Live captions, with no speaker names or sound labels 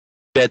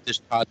at this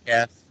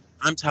podcast.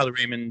 I'm Tyler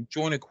Raymond,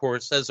 joined, of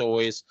course, as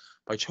always,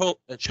 by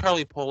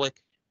Charlie Pollock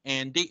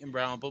and Dayton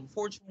Brown. But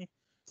unfortunately,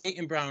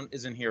 Dayton Brown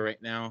isn't here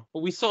right now.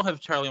 But we still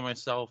have Charlie and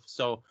myself.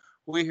 So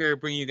we're here to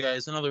bring you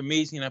guys another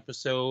amazing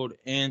episode.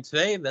 And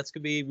today, that's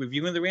going to be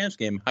reviewing the Rams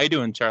game. How you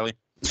doing, Charlie?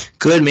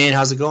 Good, man.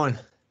 How's it going?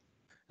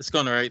 It's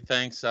going all right,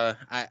 thanks.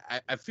 I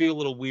feel a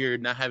little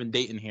weird not having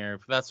Dayton here,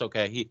 but that's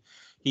okay.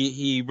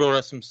 He wrote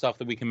us some stuff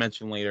that we can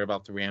mention later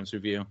about the Rams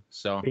review.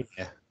 So,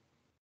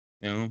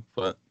 Yeah.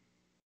 but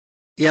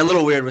Yeah, a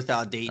little weird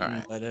without Dayton,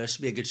 right. but it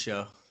should be a good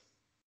show.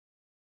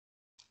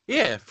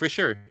 Yeah, for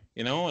sure.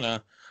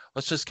 And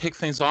let's just kick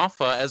things off.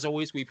 As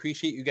always, we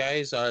appreciate you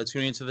guys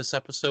tuning into this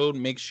episode.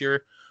 Make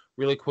sure,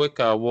 really quick,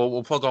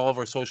 we'll plug all of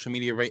our social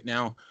media right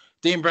now.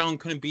 Dayton Brown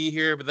couldn't be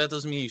here, but that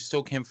doesn't mean you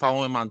still can't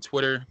follow him on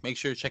Twitter. Make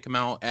sure to check him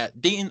out at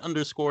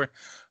Dayton_Brown_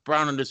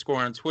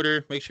 on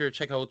Twitter. Make sure to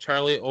check out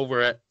Charlie over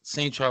at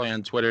St. Charlie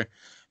on Twitter.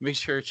 Make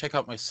sure to check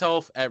out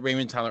myself at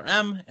Raymond Tyler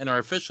M and our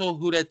official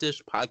Who Dat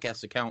Dish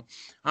podcast account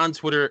on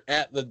Twitter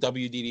at the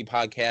WDD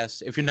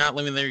podcast. If you're not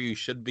living there, you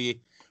should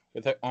be,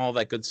 with all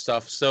that good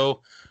stuff.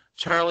 So,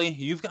 Charlie,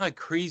 you've got a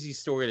crazy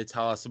story to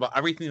tell us about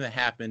everything that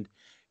happened.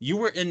 You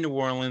were in New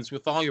Orleans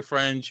with all your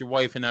friends, your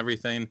wife, and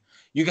everything.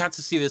 You got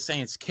to see the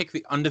Saints kick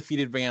the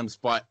undefeated Rams'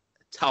 butt.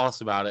 Tell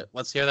us about it.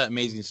 Let's hear that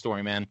amazing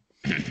story, man.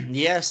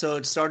 Yeah, so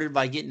it started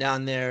by getting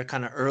down there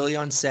kind of early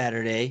on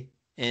Saturday,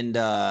 and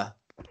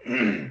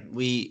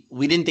we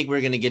didn't think we were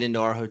going to get into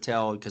our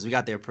hotel because we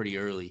got there pretty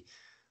early.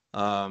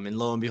 And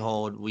lo and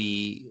behold,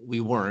 we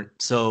weren't.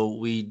 So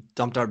we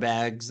dumped our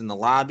bags in the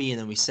lobby, and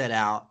then we set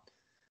out.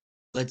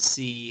 Let's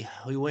see.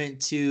 We went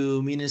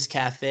to Mina's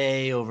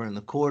Cafe over in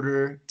the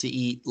quarter to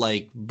eat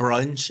like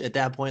brunch at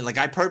that point. Like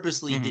I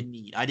purposely didn't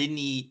eat. I didn't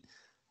eat,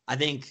 I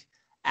think,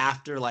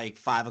 after like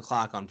 5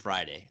 o'clock on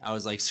Friday. I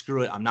was like,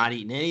 screw it. I'm not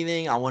eating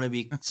anything. I want to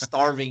be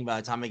starving by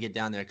the time I get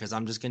down there because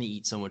I'm just going to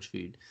eat so much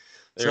food.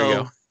 There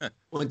you go.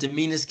 Went to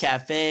Mina's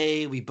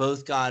Cafe. We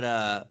both got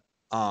a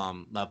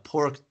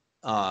pork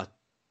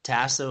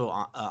tasso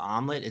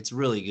omelet. It's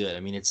really good.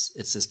 I mean, it's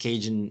a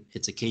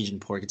Cajun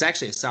pork. It's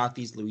actually a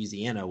Southeast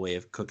Louisiana way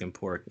of cooking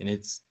pork, and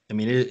it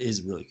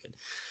is really good.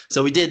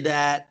 So we did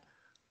that,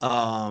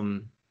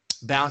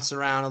 bounced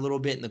around a little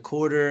bit in the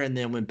quarter, and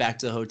then went back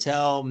to the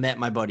hotel, met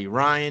my buddy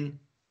Ryan,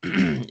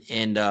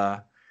 and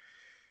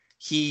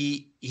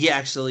he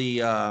actually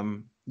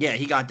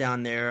he got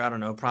down there, I don't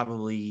know,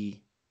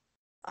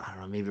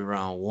 maybe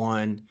around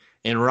 1.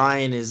 And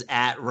Ryan is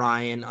at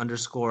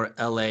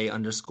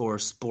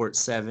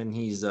Ryan_LA_sports7.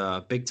 He's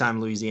a big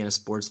time Louisiana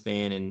sports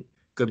fan and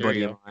good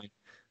buddy of mine.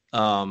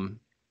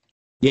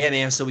 Yeah,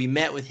 man. So we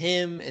met with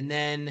him, and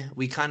then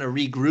we kind of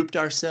regrouped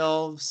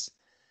ourselves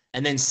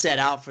and then set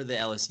out for the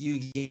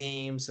LSU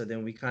game. So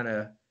then we kind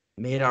of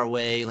made our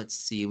way. Let's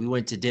see. We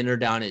went to dinner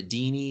down at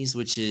Deanie's,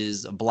 which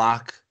is a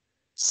block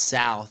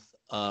south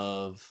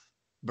of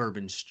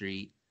Bourbon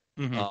Street.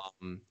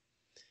 Mm-hmm.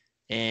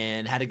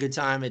 And had a good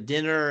time at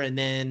dinner. And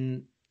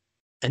then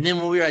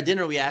when we were at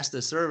dinner, we asked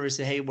the server,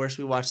 said, hey, where should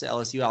we watch the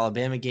LSU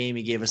Alabama game?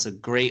 He gave us a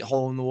great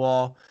hole in the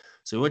wall.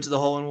 So we went to the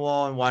hole in the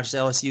wall and watched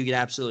LSU get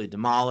absolutely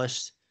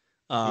demolished.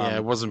 Yeah,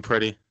 it wasn't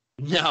pretty.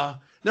 No,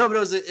 but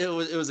it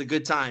was a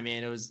good time,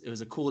 man. It was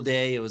a cool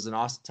day. It was an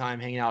awesome time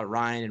hanging out with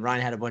Ryan, and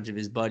Ryan had a bunch of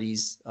his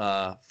buddies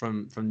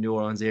from New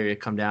Orleans area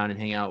come down and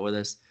hang out with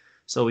us.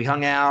 So we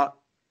hung out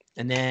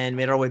and then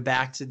made our way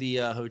back to the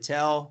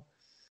hotel.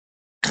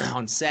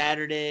 On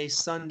Saturday,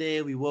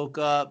 Sunday, we woke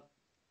up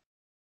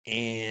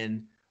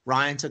and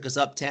Ryan took us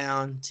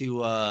uptown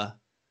to a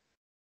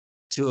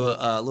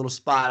little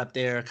spot up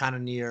there, kind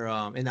of near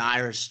in the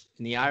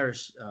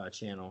Irish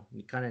Channel,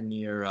 kind of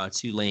near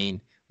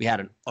Tulane. We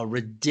had a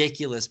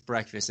ridiculous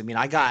breakfast. I mean,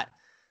 I got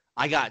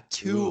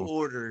 2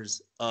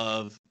 orders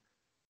of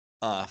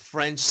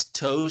French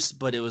toast,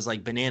 but it was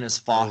like Bananas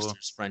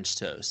Foster's French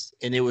toast,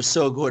 and it was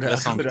so good. That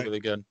sounds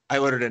really good. I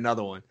ordered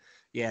another one.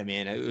 Yeah,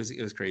 man, it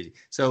was crazy.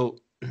 So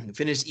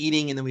finished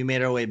eating, and then we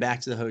made our way back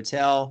to the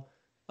hotel.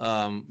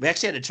 We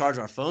actually had to charge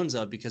our phones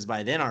up because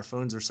by then our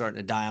phones were starting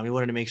to die, and we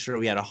wanted to make sure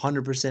we had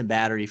 100%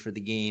 battery for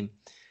the game.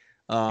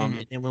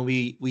 And when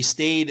we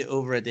stayed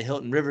over at the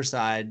Hilton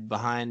Riverside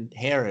behind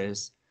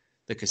Harrah's,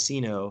 the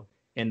casino,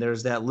 and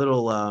there's that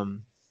little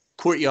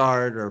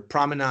courtyard or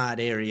promenade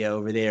area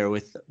over there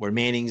where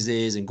Manning's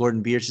is, and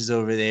Gordon Biersch is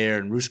over there,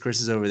 and Roost Chris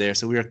is over there.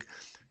 So we were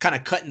kind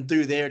of cutting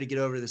through there to get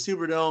over to the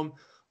Superdome.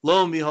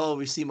 Lo and behold,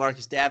 we see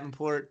Marcus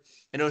Davenport.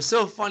 And it was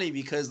so funny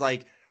because,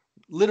 like,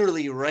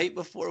 literally right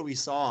before we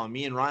saw him,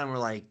 me and Ryan were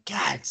like,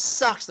 God, it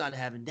sucks not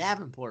having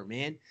Davenport,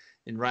 man.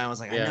 And Ryan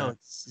was like, I know, it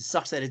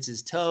sucks that it's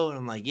his toe. And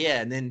I'm like,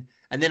 yeah. And then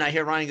I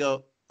hear Ryan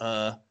go,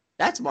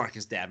 that's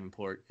Marcus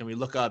Davenport. And we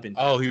look up and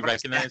he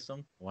recognized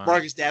him? Wow.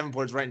 Marcus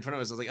Davenport's right in front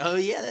of us. I was like, oh,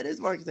 yeah, that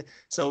is Marcus.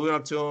 So we went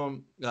up to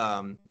him.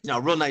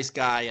 Real nice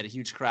guy. He had a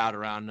huge crowd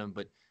around him,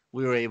 but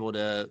we were able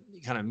to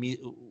kind of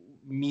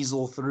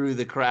measle through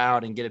the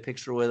crowd and get a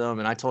picture with him.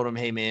 And I told him,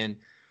 hey, man,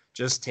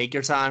 just take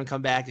your time,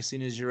 come back as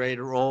soon as you're ready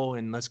to roll,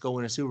 and let's go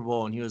win a Super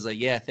Bowl. And he was like,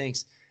 yeah,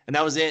 thanks. And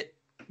that was it.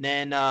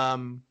 Then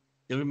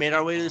we made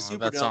our way to the Superdome.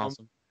 That's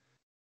awesome.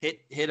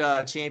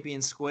 hit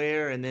Champion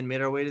Square, and then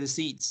made our way to the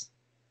seats.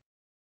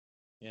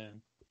 Yeah,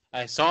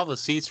 I saw the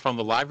seats from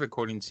the live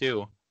recording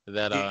too.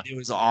 That Dude, it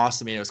was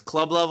awesome. I mean, it was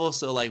club level,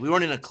 so like we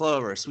weren't in a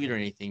club or a suite or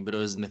anything, but it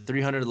was in the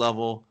 300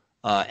 level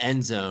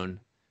end zone,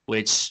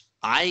 which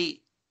I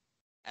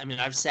mean,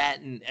 I've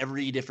sat in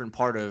every different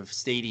part of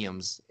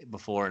stadiums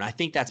before, and I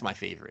think that's my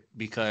favorite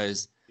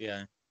because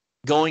yeah,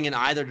 going in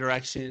either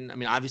direction, I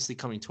mean, obviously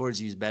coming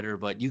towards you is better,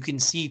 but you can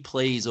see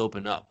plays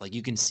open up. Like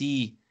you can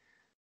see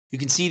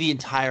the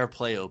entire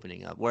play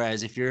opening up.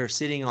 Whereas if you're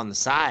sitting on the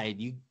side,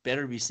 you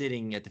better be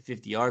sitting at the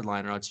 50-yard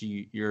line, or else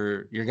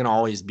you're gonna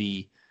always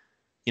be,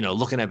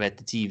 looking up at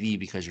the TV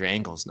because your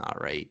ankle's not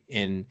right.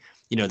 And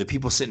the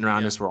people sitting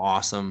around us were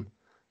awesome.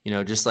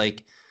 Just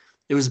like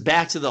it was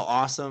back to the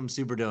awesome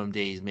Superdome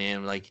days,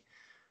 man. Like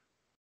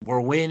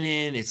we're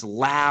winning, it's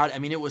loud. I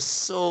mean, it was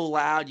so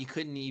loud you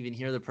couldn't even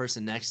hear the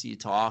person next to you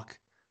talk.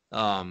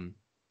 And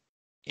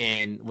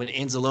when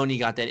Anzalone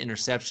got that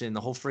interception, the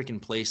whole freaking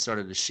place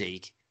started to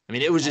shake. I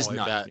mean, it was just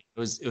nuts.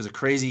 It was a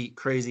crazy,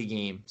 crazy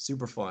game.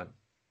 Super fun.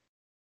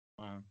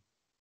 Wow.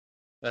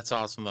 That's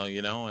awesome though,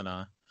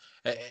 and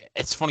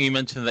it's funny you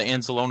mentioned the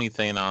Anzalone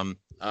thing.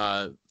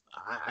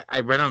 I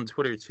read on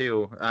Twitter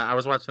too. I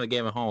was watching the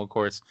game at home, of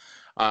course.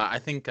 I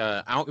think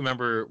I don't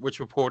remember which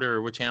reporter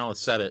or which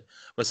analyst said it,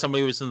 but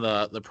somebody was in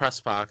the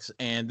press box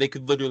and they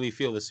could literally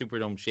feel the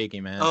Superdome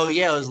shaking, man. Oh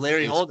yeah, it was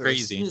Larry Holder.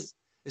 Crazy. As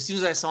soon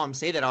as I saw him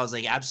say that, I was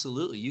like,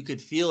 absolutely. You could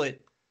feel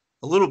it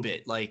a little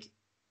bit, like,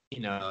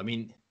 I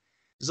mean,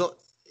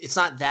 it's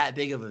not that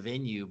big of a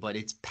venue, but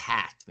it's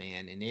packed,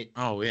 man, and it.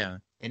 Oh yeah.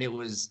 And it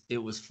was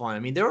fun. I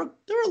mean, there were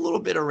a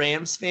little bit of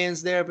Rams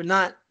fans there, but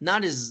not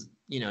as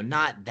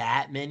not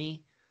that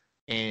many.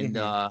 And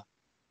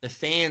the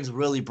fans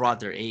really brought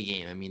their A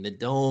game. I mean, the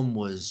dome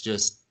was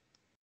just,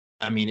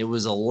 I mean, it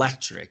was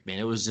electric, man.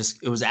 It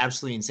was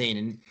absolutely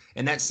insane.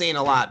 And that's saying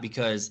a lot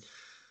because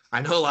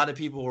I know a lot of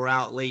people were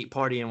out late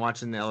partying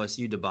watching the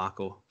LSU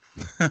debacle.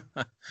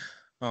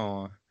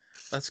 Oh,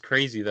 that's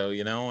crazy though,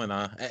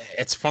 and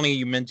it's funny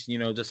you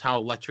mentioned, just how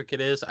electric it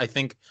is. I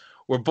think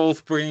we're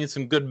both bringing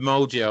some good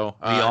mojo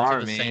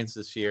to the Saints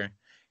this year.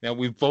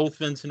 We've both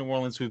been to New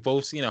Orleans. We've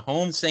both seen a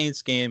home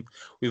Saints game.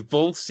 We've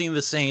both seen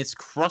the Saints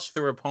crush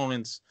their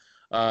opponents.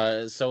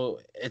 So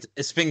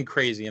it's been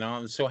crazy.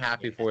 I'm so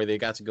happy for you. They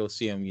got to go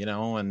see them.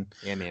 And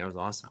yeah, man, it was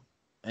awesome.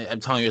 I'm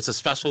telling you, it's a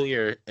special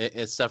year.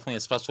 It's definitely a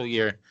special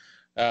year.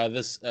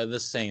 This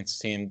Saints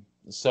team.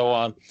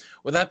 So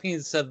with that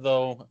being said,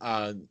 though,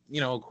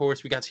 of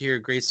course, we got to hear a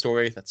great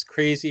story. That's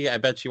crazy. I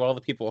bet you all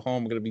the people at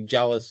home are going to be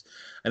jealous.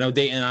 I know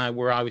Dayton and I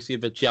were obviously a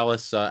bit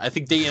jealous. I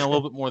think Dayton a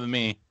little bit more than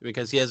me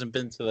because he hasn't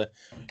been to the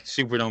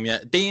Superdome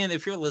yet. Dayton,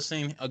 if you're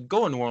listening,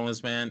 go to New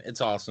Orleans, man.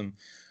 It's awesome.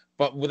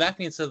 But with that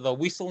being said, though,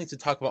 we still need to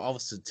talk about all the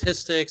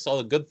statistics, all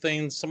the good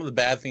things, some of the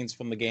bad things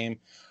from the game.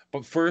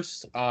 But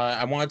first,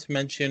 I wanted to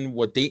mention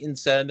what Dayton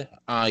said.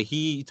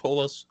 He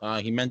told us,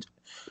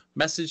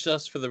 messaged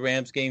us for the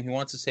Rams game. He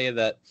wants to say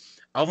that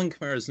Alvin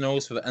Kamara's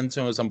nose for the end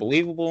zone is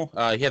unbelievable.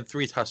 He had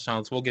 3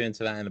 touchdowns. We'll get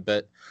into that in a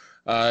bit.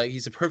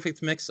 He's a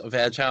perfect mix of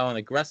agile and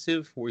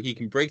aggressive, where he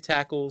can break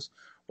tackles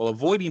while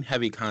avoiding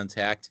heavy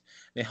contact,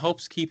 and it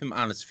helps keep him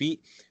on his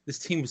feet. This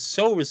team was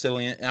so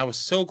resilient, and I was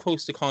so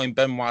close to calling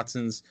Ben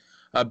Watson's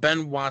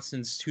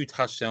 2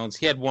 touchdowns.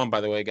 He had 1,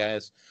 by the way,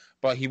 guys,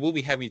 but he will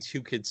be having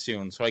 2 kids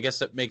soon. So I guess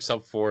that makes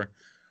up for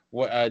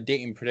what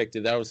Dayton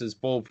predicted. That was his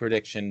bold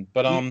prediction.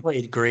 But he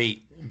played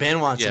great. Ben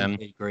Watson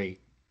played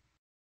great.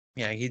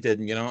 Yeah, he did.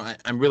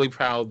 I'm really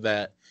proud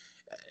that.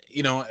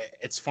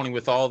 It's funny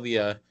with all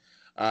the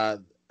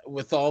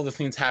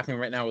things happening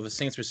right now with the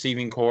Saints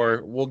receiving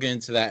core. We'll get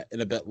into that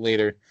in a bit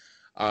later.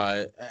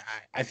 I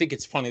think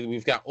it's funny that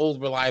we've got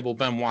old reliable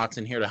Ben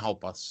Watson here to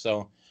help us.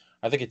 So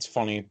I think it's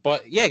funny.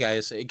 But yeah,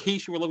 guys, in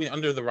case you were living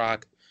under a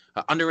rock,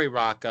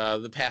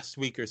 the past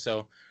week or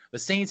so, the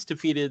Saints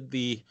defeated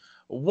the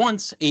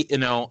once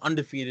 8-0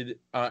 undefeated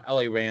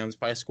LA Rams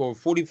by a score of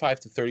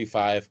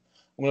 45-35.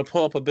 I'm going to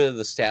pull up a bit of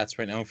the stats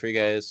right now for you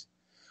guys.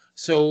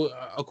 So,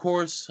 of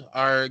course,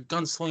 our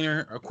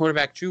gunslinger, our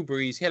quarterback, Drew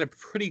Brees, he had a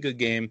pretty good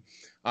game.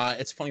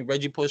 It's funny,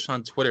 Reggie Bush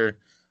on Twitter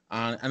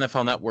on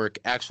NFL Network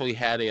actually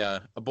had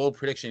a bold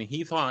prediction.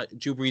 He thought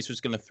Drew Brees was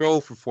going to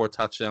throw for 4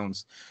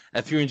 touchdowns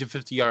at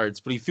 350 yards,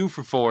 but he threw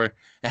for 4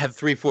 and had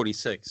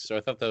 346. So I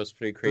thought that was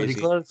pretty crazy.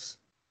 Pretty close.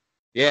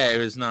 Yeah, it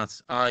was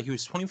nuts. He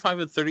was 25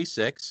 of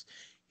 36.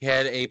 He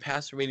had a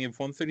passer rating of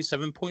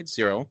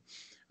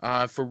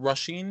 137.0. For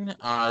rushing,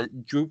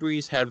 Drew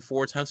Brees had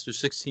 4 attempts for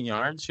 16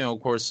 yards. Of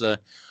course, the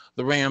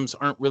Rams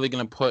aren't really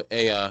going to put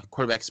a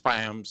quarterback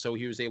spy on him, so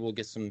he was able to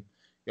get some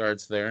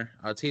yards there.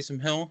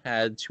 Taysom Hill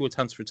had 2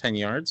 attempts for 10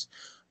 yards.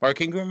 Mark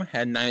Ingram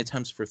had 9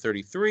 attempts for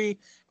 33.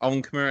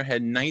 Alvin Kamara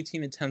had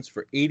 19 attempts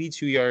for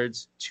 82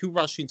 yards, 2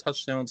 rushing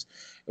touchdowns,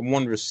 and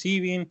 1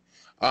 receiving.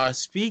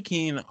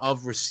 Speaking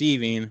of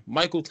receiving,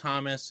 Michael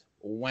Thomas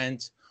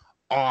went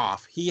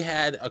off. He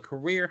had a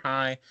career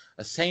high,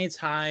 a Saints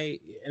high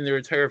in their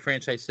entire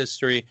franchise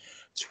history,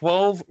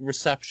 12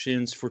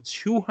 receptions for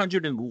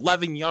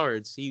 211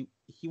 yards. He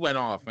went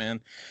off,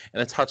 man,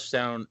 and a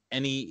touchdown.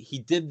 And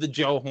he did the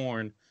Joe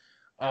Horn.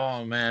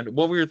 Oh man,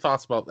 what were your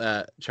thoughts about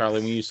that,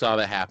 Charlie, when you saw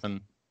that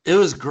happen? It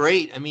was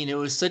great. I mean, it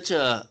was such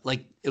a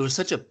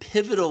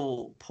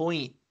pivotal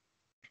point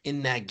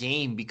in that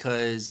game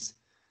because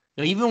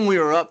even when we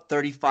were up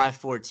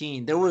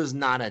 35-14, there was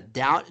not a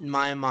doubt in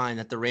my mind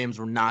that the Rams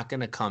were not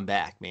going to come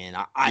back, man.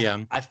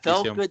 Yeah, I me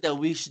felt too. good that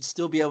we should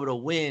still be able to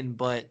win,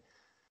 but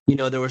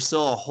there was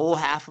still a whole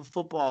half of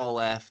football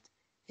left,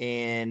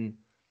 and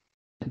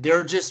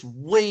they're just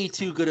way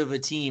too good of a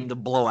team to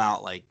blow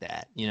out like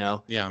that. Yeah,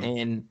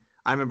 And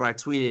I remember I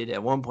tweeted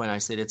at one point, I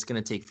said it's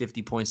going to take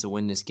 50 points to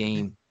win this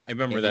game. I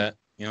remember And that.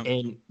 Yeah,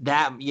 and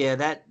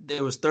that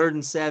it was 3rd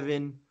and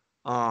 7.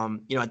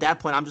 At that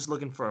point, I'm just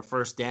looking for a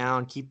first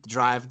down, keep the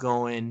drive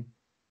going,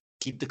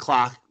 keep the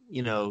clock,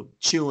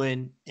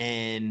 chewing.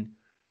 And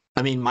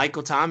I mean,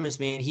 Michael Thomas,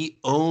 man, he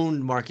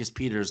owned Marcus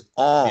Peters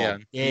all yeah,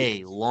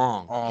 day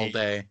long. all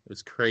day. It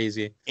was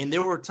crazy. And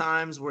there were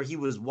times where he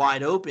was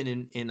wide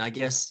open, and I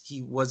guess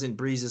he wasn't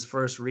Breeze's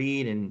first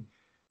read. And,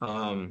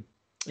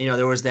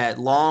 there was that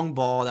long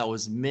ball that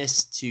was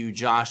missed to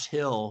Josh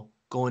Hill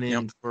going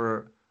in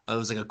for, it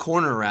was like a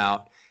corner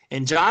route.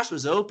 And Josh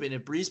was open.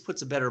 If Breeze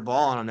puts a better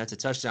ball on him, that's a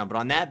touchdown. But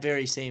on that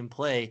very same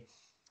play,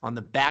 on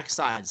the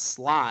backside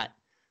slot,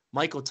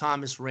 Michael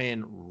Thomas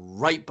ran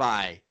right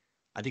by,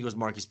 I think it was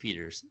Marcus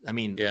Peters. I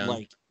mean, there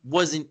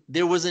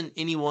wasn't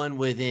anyone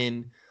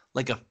within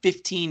like a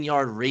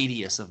 15-yard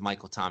radius of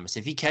Michael Thomas.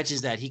 If he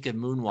catches that, he could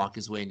moonwalk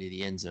his way into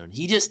the end zone.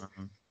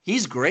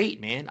 He's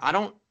great, man.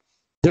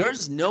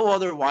 There's no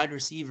other wide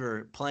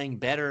receiver playing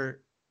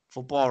better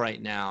football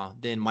right now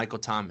than Michael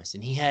Thomas.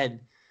 And he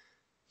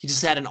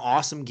just had an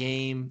awesome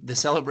game. The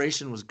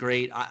celebration was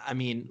great. I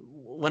mean,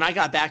 when I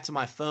got back to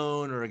my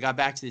phone or got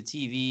back to the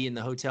TV in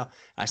the hotel,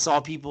 I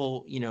saw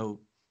people,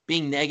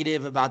 being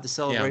negative about the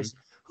celebration.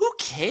 Yeah. Who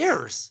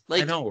cares?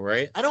 I know,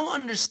 right? I don't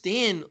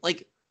understand.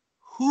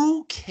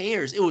 Who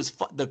cares? It was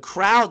the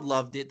crowd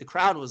loved it. The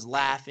crowd was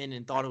laughing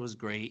and thought it was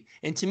great.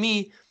 And to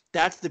me,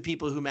 that's the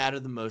people who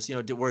matter the most.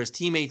 Were his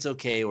teammates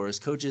okay, or his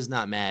coaches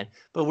not mad?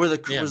 But was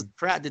the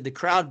crowd? Did the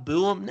crowd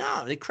boo him?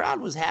 No, the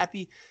crowd was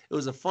happy. It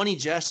was a funny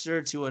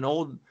gesture to an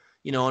old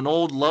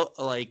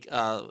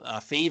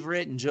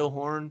favorite and Joe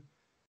Horn.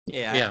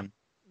 Yeah.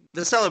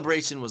 The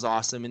celebration was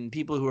awesome, and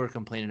people who are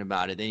complaining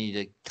about it, they need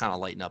to kind of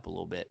lighten up a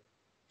little bit.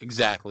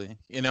 Exactly.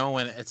 And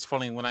it's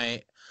funny when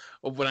I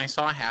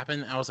saw it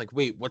happen, I was like,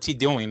 wait, what's he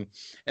doing?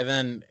 And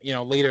then,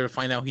 later to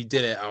find out he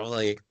did it, I was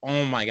like,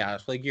 oh my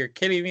gosh, you're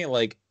kidding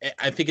me?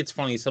 I think it's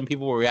funny. Some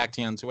people were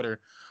reacting on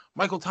Twitter.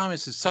 Michael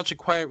Thomas is such a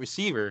quiet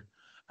receiver.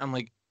 I'm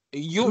like,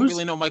 you don't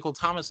really know Michael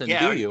Thomas, do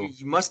you?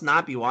 You must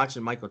not be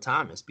watching Michael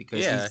Thomas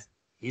because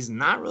he's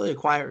not really a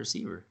quiet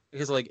receiver.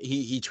 Because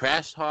he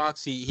trash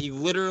talks, he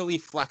literally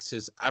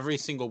flexes every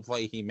single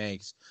play he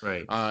makes.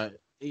 Right.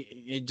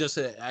 It just,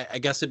 I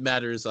guess it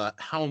matters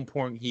how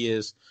important he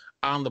is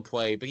on the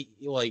play, but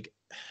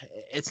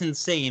it's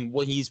insane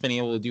what he's been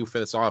able to do for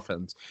this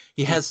offense.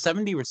 He has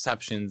 70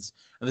 receptions,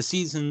 and the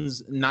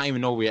season's not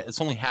even over yet. It's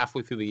only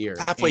halfway through the year.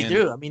 Halfway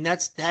through. I mean,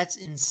 that's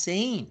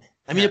insane.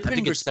 I mean, to put I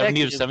think it's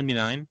 70 or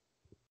 79.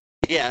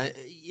 Yeah,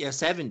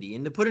 70.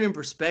 And to put it in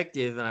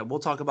perspective, and we'll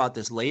talk about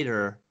this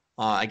later,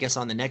 I guess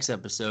on the next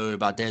episode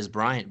about Dez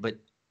Bryant, but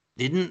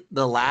didn't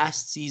the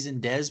last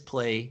season Dez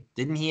play,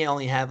 didn't he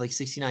only have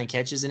 69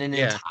 catches in an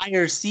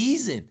entire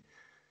season?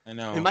 I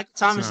know. And Michael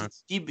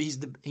Thomas,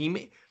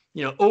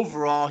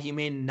 overall, he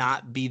may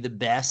not be the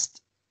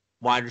best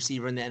wide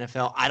receiver in the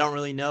NFL. I don't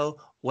really know.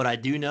 What I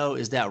do know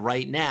is that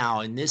right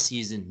now in this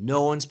season,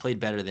 no one's played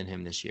better than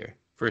him this year.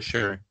 For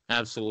sure.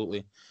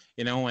 Absolutely.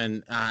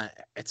 And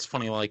it's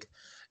funny,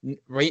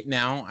 right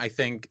now, I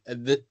think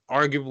that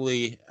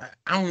arguably,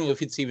 I don't know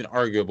if it's even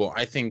arguable.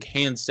 I think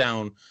hands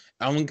down,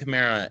 Alvin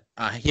Kamara,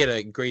 he had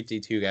a great day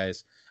too,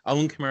 guys.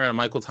 Alvin Kamara and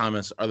Michael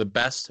Thomas are the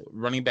best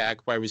running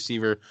back wide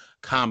receiver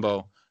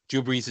combo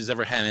Drew Brees has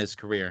ever had in his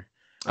career.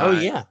 Oh,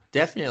 yeah,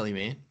 definitely,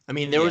 man. I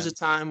mean, there was a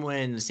time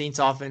when the Saints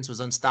offense was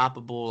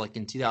unstoppable,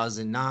 in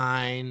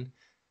 2009,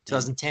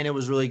 2010 it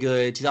was really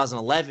good.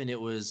 2011 it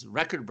was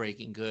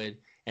record-breaking good,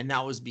 and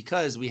that was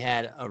because we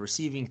had a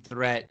receiving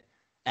threat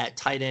at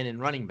tight end and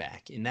running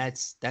back, and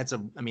that's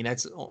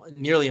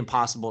nearly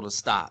impossible to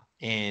stop.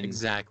 And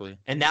exactly,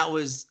 and that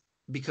was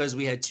because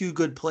we had two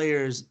good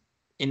players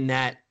in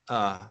that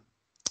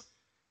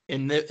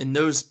in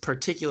those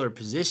particular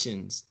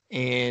positions.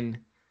 And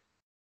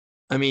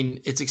I mean,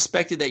 it's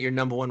expected that your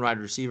number one wide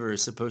receiver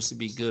is supposed to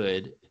be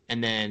good,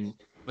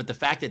 but the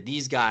fact that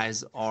these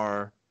guys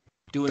are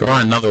they're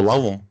on another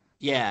level.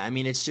 Yeah, I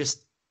mean, it's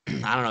just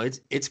I don't know,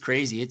 it's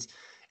crazy.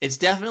 It's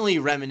definitely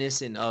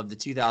reminiscent of the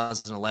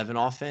 2011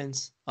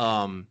 offense,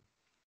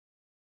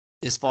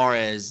 as far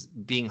as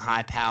being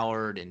high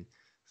powered and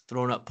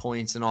throwing up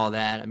points and all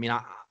that. I mean,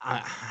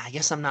 I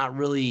guess I'm not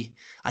really.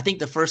 I think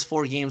the first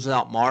 4 games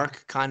without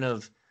Mark kind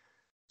of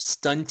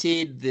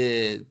stunted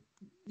the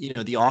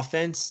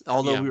offense.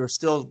 Although we were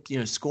still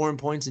scoring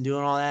points and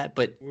doing all that,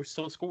 but we're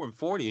still scoring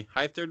 40,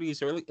 high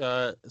 30s, early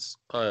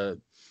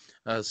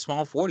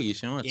small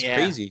 40s. It's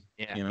crazy.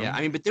 Yeah.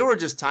 I mean, but there were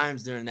just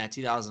times during that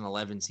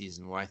 2011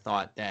 season where I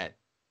thought that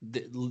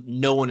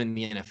no one in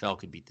the NFL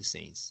could beat the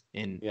Saints,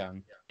 and Yeah,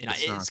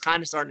 it's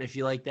kind of starting to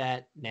feel like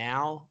that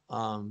now.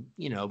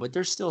 But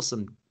there's still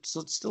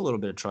still a little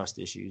bit of trust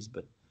issues,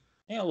 but.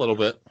 Yeah, a little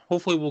bit.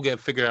 Hopefully, we'll get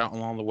figured out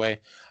along the way.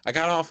 I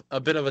got off a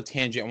bit of a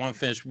tangent. I want to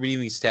finish reading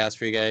these stats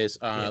for you guys.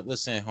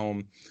 Listen at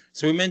home.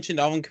 So we mentioned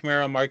Alvin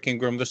Kamara, Mark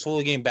Ingram. They're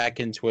slowly getting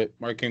back into it.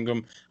 Mark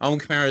Ingram, Alvin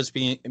Kamara is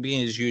being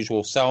his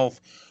usual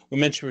self. We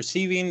mentioned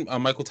receiving.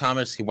 Michael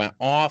Thomas, he went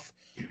off.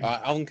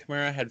 Alvin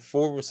Kamara had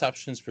 4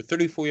 receptions for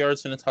 34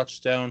 yards and a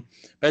touchdown.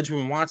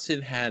 Benjamin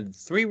Watson had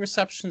 3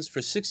 receptions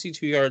for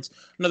 62 yards.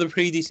 Another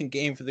pretty decent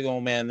game for the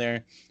old man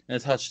there, and a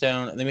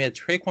touchdown. And then we had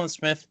Tre'Quan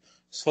Smith,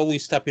 slowly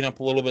stepping up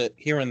a little bit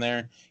here and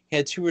there. He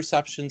had 2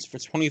 receptions for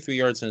 23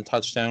 yards and a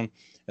touchdown.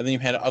 And then you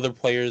had other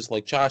players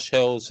like Josh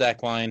Hill,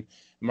 Zach Line, and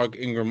Mark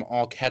Ingram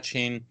all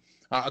catching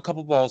a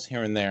couple balls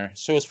here and there.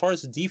 So as far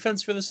as the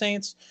defense for the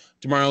Saints,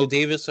 Demario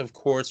Davis, of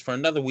course, for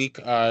another week,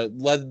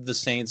 led the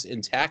Saints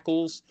in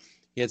tackles.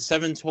 He had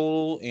 7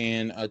 total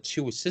and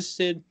 2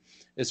 assisted.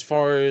 As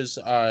far as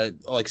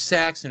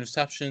sacks,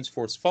 interceptions,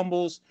 forced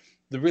fumbles,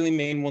 the really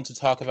main one to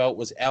talk about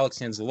was Alex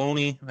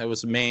Anzalone. That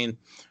was the main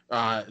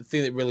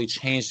thing that really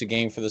changed the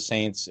game for the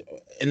Saints.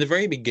 In the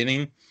very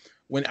beginning,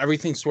 when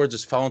everything sort of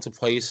just fell into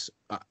place,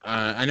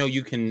 I know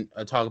you can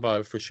talk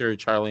about it for sure,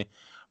 Charlie,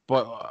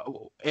 but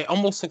it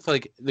almost looked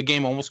like the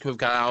game almost could have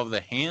got out of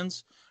the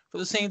hands for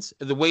the Saints,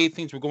 the way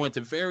things were going at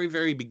the very,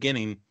 very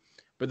beginning.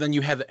 But then you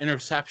had the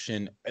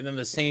interception, and then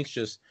the Saints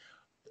just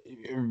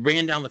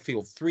ran down the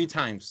field 3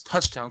 times,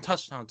 touchdown,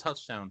 touchdown,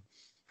 touchdown.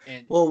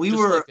 And we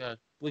were up.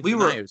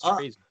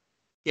 Crazy.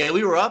 Yeah,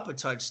 we were up a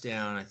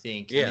touchdown, I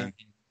think. Yeah. And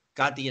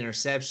got the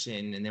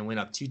interception and then went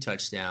up 2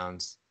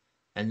 touchdowns.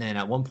 And then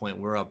at one point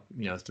we're up,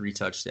 3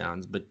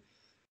 touchdowns. But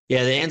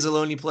yeah, the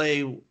Anzalone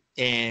play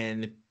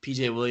and the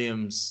PJ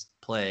Williams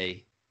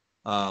play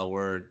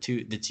were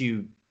the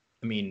two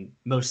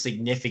most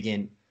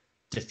significant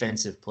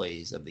defensive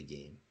plays of the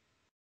game.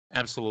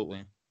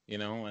 Absolutely.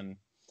 And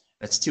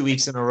that's 2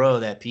 weeks in a row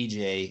that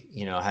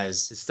PJ,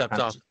 has stepped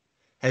up.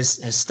 Has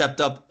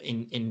stepped up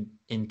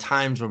in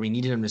times where we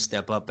needed him to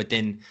step up, but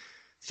then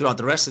throughout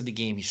the rest of the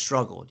game he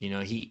struggled.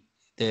 The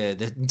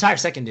entire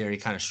secondary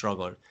kind of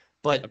struggled,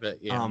 but at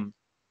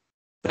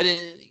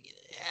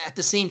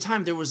the same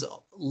time there was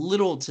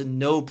little to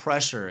no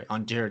pressure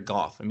on Jared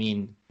Goff.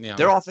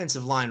 Their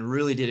offensive line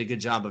really did a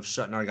good job of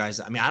shutting our guys.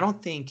 I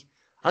don't think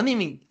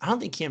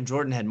Cam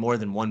Jordan had more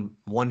than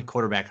one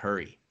quarterback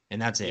hurry,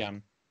 and that's it.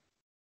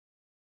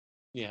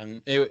 Yeah,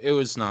 and it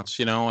was nuts,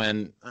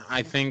 and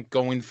I think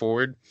going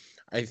forward,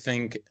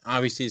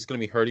 obviously it's going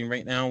to be hurting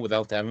right now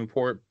without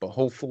Davenport, but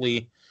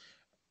hopefully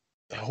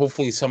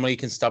somebody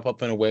can step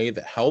up in a way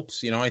that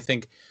helps. I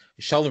think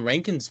Sheldon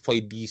Rankins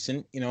played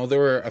decent. There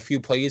were a few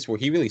plays where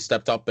he really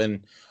stepped up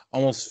and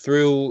almost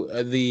threw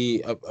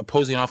the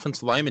opposing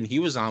offensive lineman. He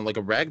was on like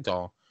a rag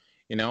doll,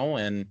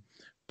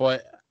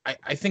 but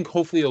I think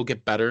hopefully it'll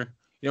get better.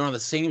 On the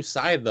same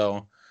side,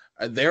 though,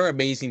 their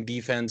amazing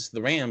defense,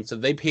 the Rams,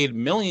 that they paid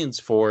millions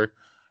for,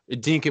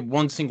 it didn't get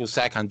one single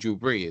sack on Drew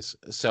Brees.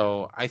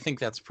 So I think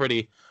that's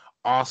pretty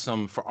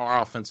awesome for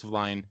our offensive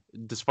line,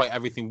 despite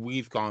everything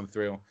we've gone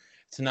through,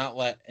 to not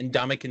let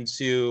Ndamukong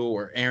Suh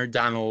or Aaron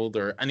Donald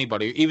or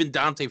anybody, even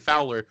Dante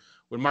Fowler,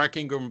 when Mark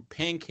Ingram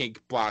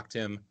pancake blocked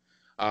him,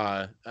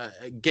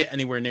 get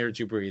anywhere near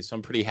Drew Brees. So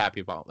I'm pretty happy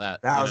about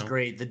that. That was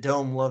great. The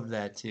Dome loved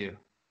that too.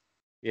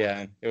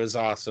 Yeah, it was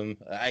awesome.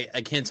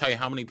 I can't tell you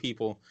how many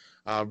people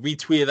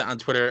retweeted it on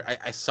Twitter.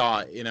 I saw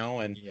it,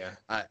 and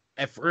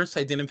at first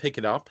I didn't pick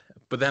it up,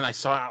 but then I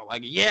saw it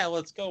like, yeah,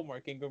 let's go,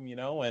 Mark Ingram,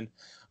 and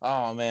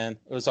oh man,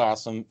 it was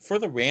awesome. For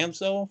the Rams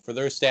though, for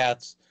their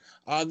stats,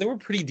 they were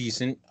pretty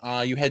decent.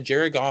 You had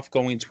Jared Goff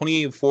going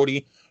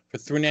 28-40 for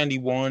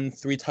 391,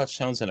 3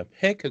 touchdowns and a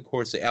pick. Of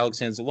course, to Alex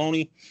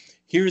Anzalone.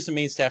 Here's the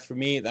main stat for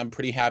me that I'm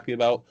pretty happy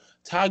about.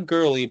 Todd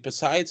Gurley,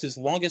 besides his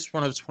longest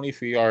run of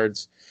 23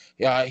 yards,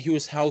 he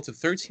was held to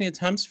 13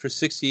 attempts for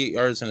 68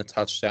 yards and a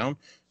touchdown.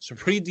 So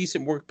pretty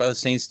decent work by the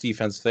Saints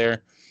defense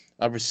there.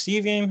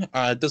 Receiving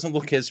doesn't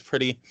look as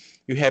pretty.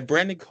 You had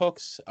Brandon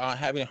Cooks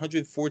having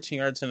 114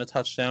 yards and a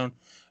touchdown.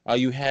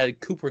 You had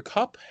Cooper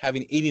Kupp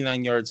having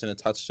 89 yards and a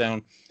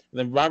touchdown. And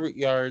then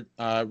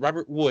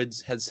Robert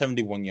Woods had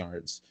 71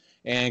 yards.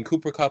 And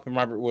Cooper Kupp and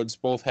Robert Woods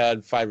both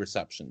had 5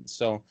 receptions.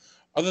 So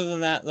other than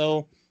that,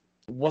 though,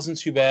 it wasn't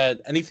too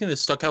bad. Anything that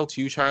stuck out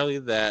to you, Charlie,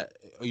 that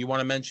you want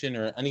to mention,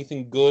 or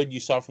anything good you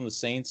saw from the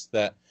Saints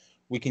that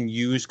we can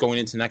use going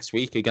into next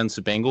week against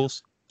the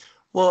Bengals?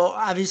 Well,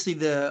 obviously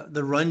the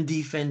run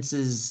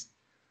defense's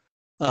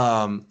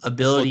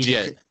ability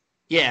legit.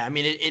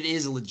 It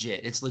is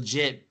legit. It's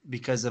legit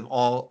because of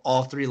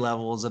all 3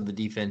 levels of the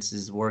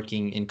defenses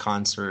working in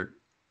concert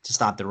to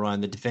stop the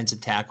run. The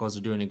defensive tackles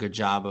are doing a good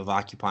job of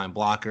occupying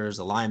blockers.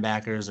 The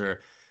linebackers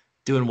are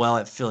doing well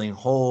at filling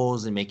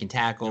holes and making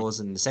tackles,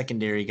 and the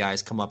secondary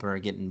guys come up and are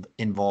getting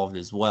involved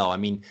as well.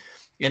 And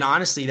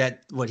honestly,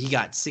 he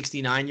got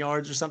 69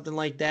 yards or something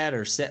like that,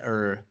 or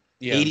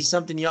 80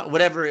 something yards,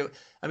 whatever.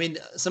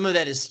 Some of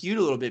that is skewed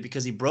a little bit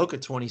because he broke a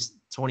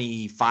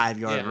 25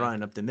 yard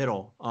run up the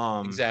middle.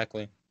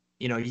 Exactly.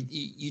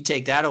 you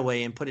take that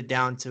away and put it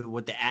down to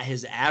what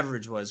his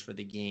average was for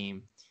the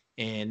game,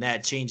 and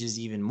that changes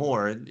even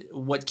more.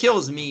 What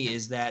kills me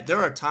is that there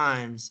are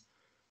times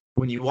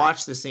when you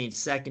watch the Saints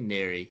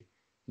secondary,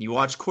 you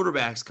watch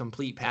quarterbacks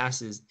complete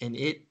passes, and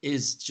it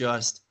is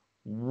just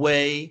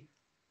way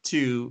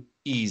too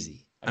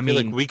easy. I feel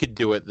like we could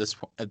do it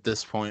at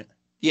this point.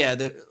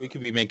 Yeah, we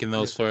could be making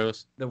those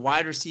throws. The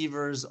wide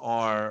receivers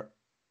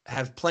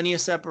have plenty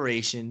of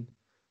separation,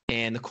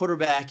 and the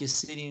quarterback is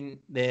sitting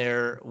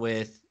there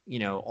with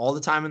all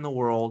the time in the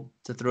world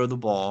to throw the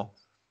ball,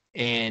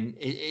 and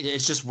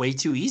it's just way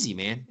too easy,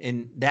 man.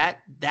 And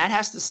that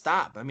has to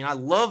stop. I mean, I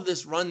love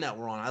this run that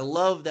we're on. I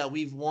love that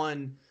we've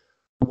won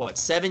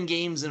 7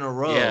 games in a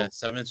row. Yeah,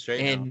 7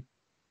 straight. And now.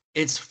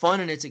 It's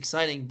fun and it's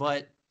exciting,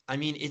 but I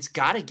mean, it's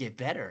got to get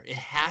better. It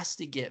has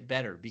to get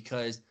better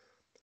because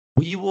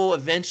we will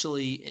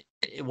eventually.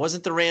 It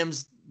wasn't the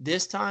Rams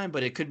this time,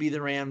 but it could be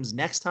the Rams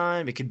next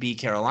time. It could be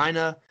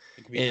Carolina.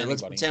 It could be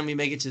let's pretend we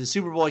make it to the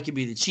Super Bowl. It could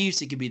be the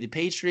Chiefs. It could be the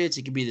Patriots.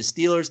 It could be the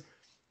Steelers.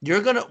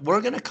 We're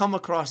gonna come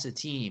across a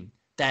team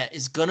that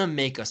is gonna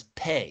make us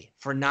pay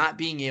for not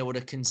being able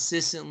to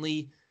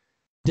consistently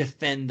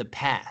defend the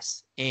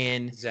pass.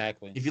 And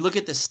exactly, if you look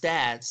at the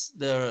stats,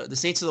 the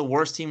Saints are the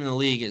worst team in the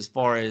league as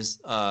far as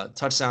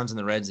touchdowns in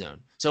the red zone.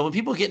 So when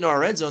people get into our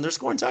red zone, they're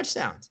scoring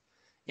touchdowns,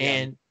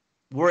 and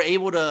we're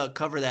able to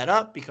cover that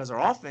up because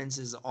our offense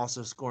is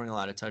also scoring a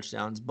lot of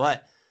touchdowns.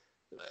 But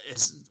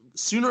it's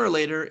sooner or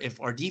later, if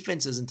our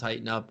defense isn't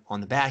tightened up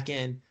on the back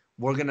end,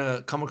 we're going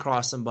to come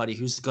across somebody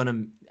who's going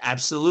to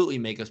absolutely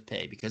make us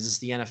pay because it's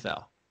the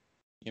NFL.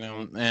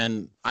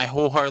 And I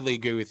wholeheartedly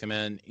agree with you,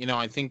 man.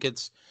 I think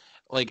it's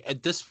like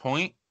at this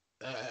point,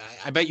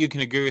 I bet you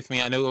can agree with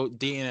me. I know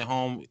Dean at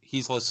home,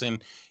 he's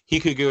listening.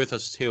 He could agree with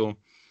us too.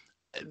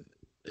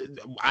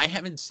 I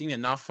haven't seen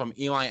enough from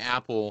Eli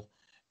Apple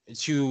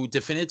to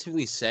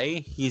definitively say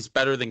he's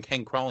better than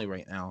Ken Crawley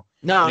right now.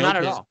 No, not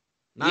at all.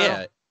 Not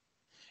at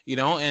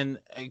all. And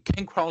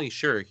Ken Crawley,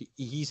 sure,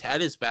 he's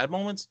had his bad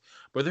moments,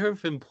 but there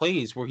have been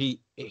plays where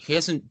he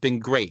hasn't been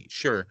great,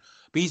 sure,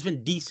 but he's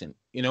been decent,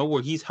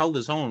 where he's held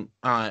his own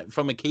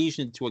from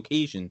occasion to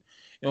occasion.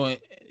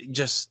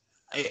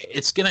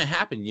 It's going to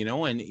happen,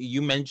 and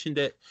you mentioned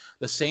it.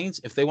 The Saints,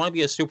 if they want to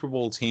be a Super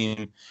Bowl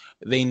team,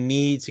 they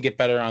need to get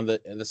better on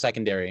the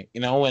secondary,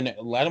 and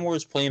Lattimore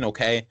is playing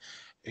okay.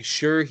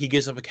 Sure, he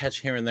gives up a catch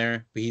here and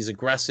there, but he's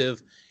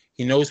aggressive.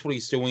 He knows what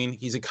he's doing.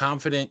 He's a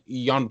confident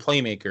young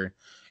playmaker,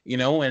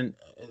 and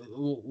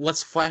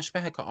let's flash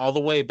back all the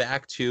way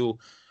back to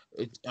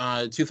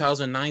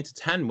 2009 to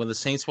 10 when the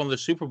Saints won the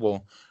Super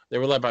Bowl. They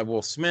were led by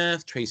Will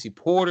Smith, Tracy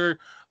Porter.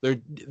 The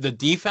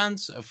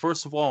defense,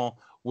 first of all,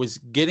 was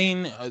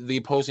getting the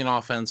opposing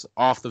offense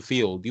off the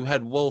field. You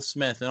had Will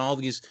Smith and all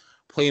these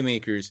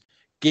playmakers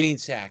getting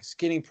sacks,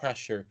 getting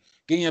pressure,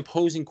 getting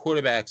opposing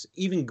quarterbacks,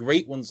 even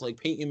great ones like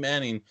Peyton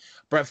Manning,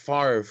 Brett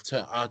Favre,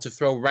 to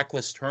throw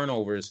reckless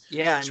turnovers.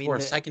 Yeah, for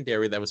a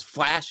secondary that was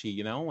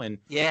flashy, and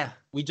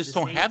we just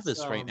don't have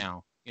this right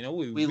now.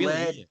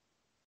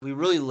 We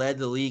really led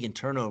the league in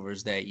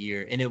turnovers that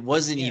year, and it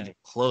wasn't even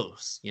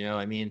close.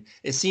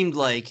 It seemed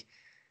like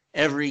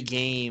every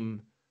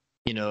game,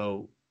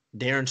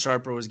 Darren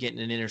Sharper was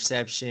getting an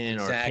interception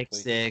or a pick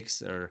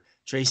six, or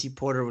Tracy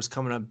Porter was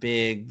coming up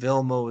big,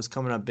 Vilma was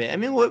coming up big. I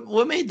mean,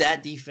 what made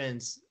that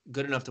defense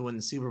good enough to win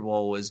the Super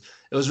Bowl was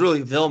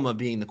really Vilma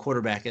being the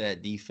quarterback of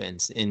that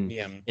defense and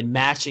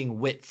matching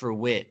wit for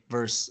wit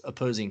versus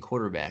opposing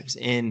quarterbacks.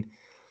 And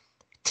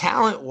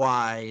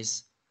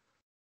talent-wise,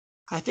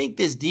 I think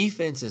this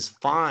defense is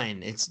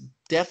fine. It's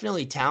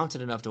definitely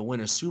talented enough to win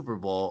a Super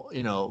Bowl,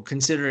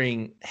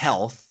 considering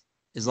health,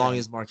 as long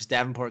as Marcus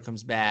Davenport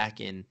comes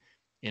back and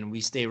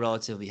we stay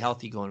relatively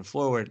healthy going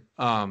forward.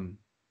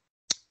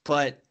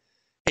 But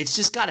it's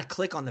just got to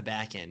click on the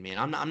back end, man.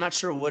 I'm not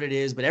sure what it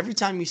is, but every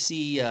time you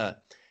see, a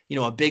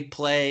big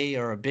play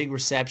or a big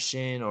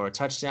reception or a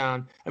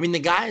touchdown, I mean, the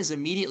guys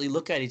immediately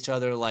look at each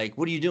other like,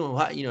 "What are you doing?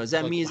 What, is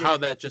that me?" How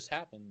that just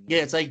happened? Yeah,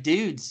 it's like,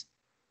 dudes,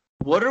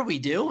 what are we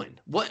doing?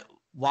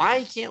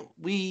 Why can't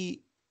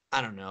we?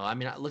 I don't know. I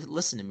mean,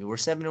 listen to me. We're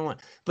 7-1,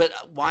 but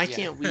why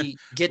can't we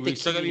get the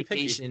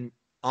communication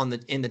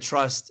in the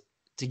trust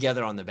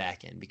together on the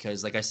back end?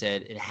 Because, like I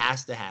said, it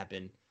has to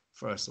happen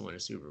for us to win a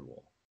Super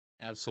Bowl.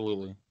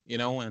 Absolutely.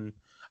 And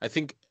I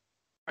think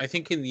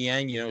in the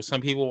end,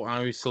 some people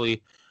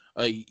obviously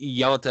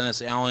yell at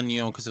Dennis Allen,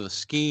 because of the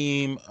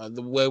scheme,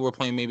 the way we're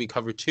playing maybe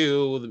cover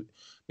 2,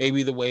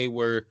 maybe the way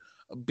we're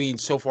being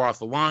so far off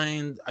the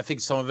line. I think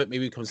some of it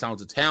maybe comes down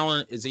to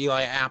talent. Is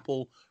Eli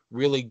Apple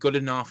really good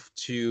enough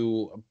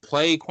to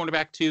play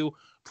cornerback 2?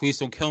 Please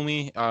don't kill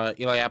me.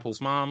 Eli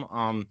Apple's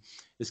mom.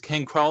 Is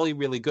Ken Crawley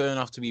really good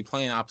enough to be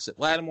playing opposite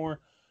Lattimore?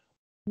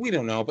 We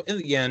don't know. But in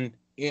the end,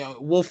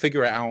 we'll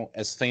figure it out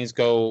as things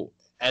go,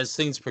 as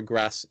things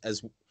progress,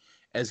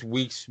 as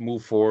weeks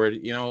move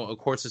forward. Of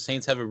course, the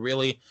Saints have a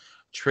really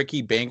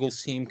tricky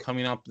Bengals team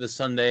coming up this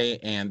Sunday,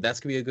 and that's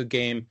going to be a good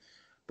game.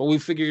 But we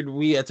figured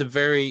we, at the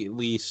very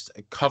least,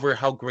 cover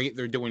how great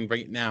they're doing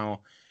right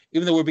now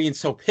even though we're being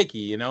so picky,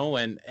 you know.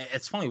 And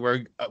it's funny,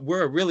 we're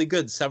a really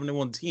good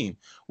 7-1 team.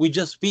 We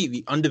just beat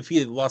the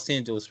undefeated Los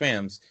Angeles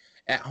Rams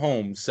at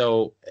home,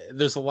 so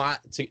there's a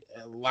lot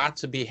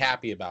to be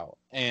happy about.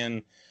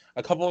 And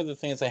a couple of the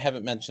things I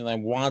haven't mentioned, I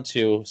want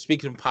to.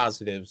 Speaking of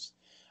positives,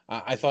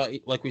 I thought,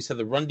 like we said,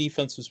 the run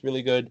defense was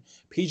really good.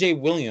 PJ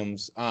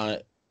Williams,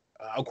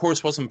 of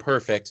course, wasn't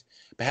perfect,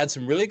 but had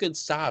some really good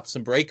stops,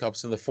 some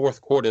breakups in the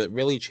fourth quarter that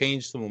really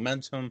changed the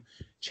momentum,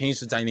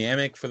 changed the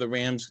dynamic for the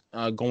Rams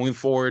going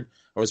forward.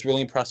 I was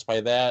really impressed by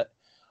that.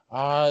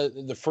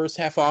 The first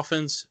half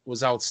offense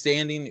was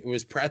outstanding. It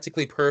was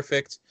practically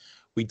perfect.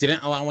 We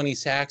didn't allow any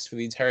sacks for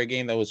the entire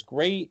game. That was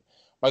great.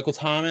 Michael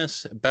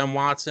Thomas, Ben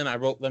Watson, I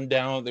wrote them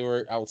down. They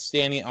were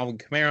outstanding. Alvin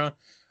Kamara.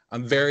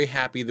 I'm very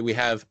happy that we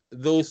have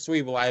those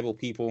three reliable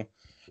people.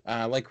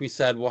 Like we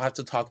said, we'll have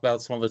to talk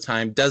about some other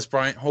time. Des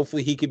Bryant,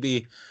 hopefully he could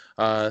be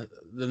the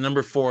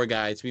number 4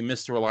 guy to be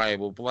Mr.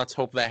 Reliable, but let's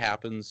hope that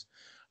happens.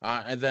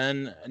 And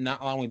then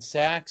not allowing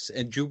sacks,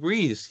 and Drew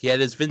Brees, he had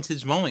his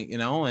vintage moment, you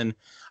know, and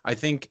I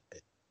think,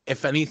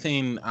 if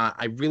anything,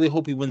 I really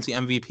hope he wins the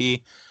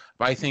MVP,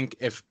 but I think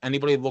if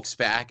anybody looks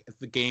back at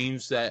the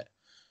games that,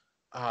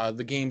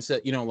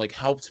 you know, like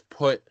helped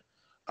put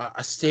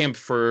a stamp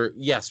for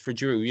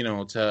Drew, you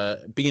know,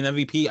 to be an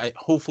MVP,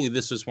 hopefully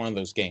this is one of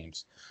those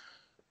games.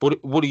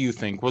 What do you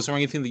think? Was there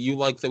anything that you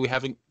liked that we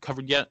haven't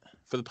covered yet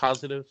for the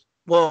positives?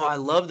 Well, I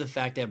love the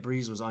fact that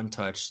Brees was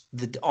untouched.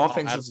 The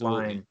offensive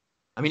line,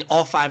 I mean,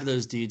 all 5 of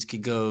those dudes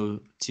could go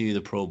to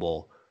the Pro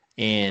Bowl.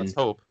 And let's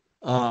hope.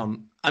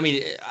 I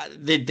mean,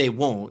 they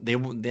won't. They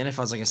won't. The NFL's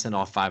not going to send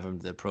all 5 of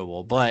them to the Pro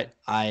Bowl, but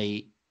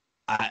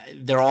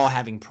they're all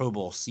having Pro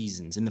Bowl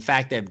seasons. And the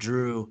fact that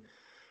Drew,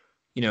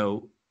 you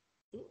know,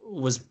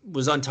 was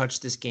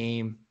untouched this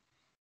game,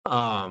 you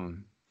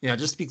know,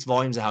 just speaks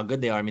volumes of how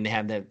good they are. I mean, they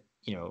have that,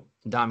 you know,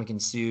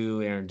 Ndamukong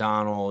Suh, Aaron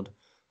Donald,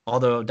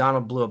 although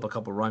Donald blew up a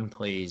couple run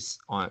plays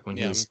when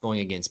he was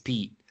going against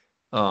Pete.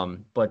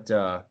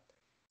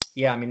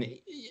 Yeah, I mean,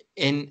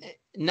 and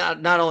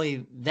not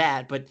only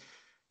that, but,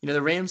 you know,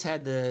 the Rams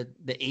had the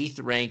 8th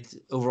ranked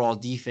overall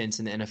defense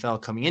in the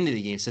NFL coming into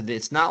the game. So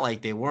it's not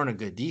like they weren't a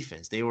good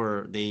defense. They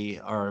are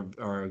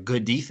a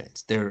good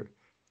defense. They're,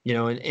 you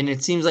know, and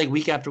it seems like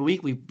week after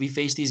week we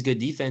face these good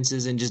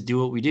defenses and just do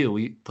what we do.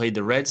 We played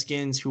the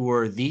Redskins, who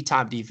were the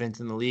top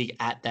defense in the league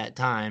at that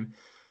time,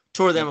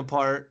 tore them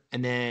apart,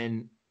 and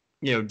then,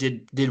 you know,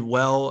 did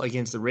well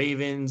against the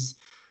Ravens,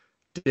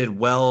 did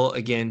well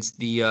against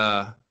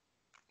the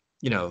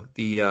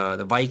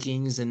the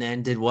Vikings, and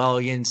then did well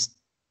against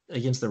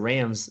the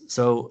Rams.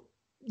 So,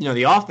 you know,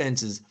 the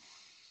offense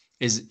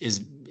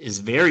is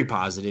very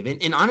positive.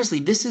 And honestly,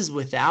 this is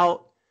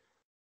without,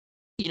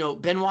 you know,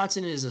 Ben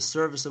Watson is a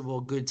serviceable,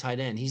 good tight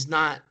end. He's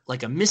not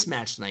like a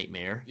mismatched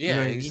nightmare. Yeah,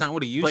 you know he's not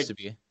what he used to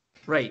be.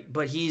 Right,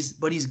 but he's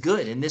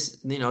good. And this,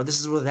 you know, this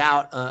is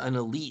without an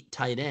elite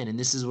tight end, and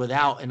this is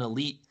without an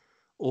elite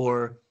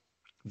or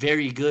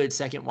very good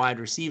second wide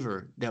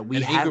receiver that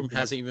we have. Ingram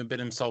hasn't even been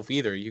himself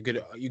either. You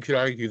could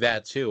argue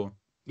that too.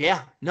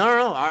 Yeah,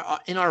 no.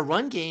 In our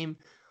run game,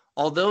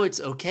 although it's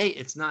okay,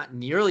 it's not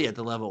nearly at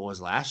the level it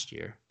was last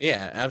year.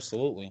 Yeah,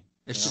 absolutely.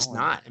 It's just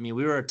not. I mean,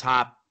 we were a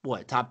top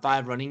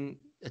 5 running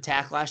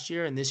attack last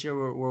year, and this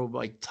year we're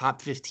like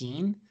top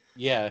 15.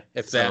 Yeah,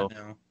 if that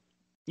now.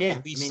 Yeah,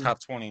 at least top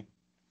 20.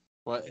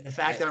 But the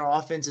fact that our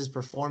offense is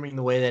performing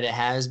the way that it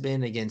has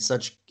been against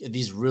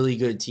these really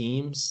good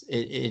teams,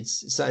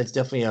 it's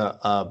definitely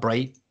a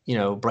bright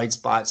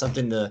spot,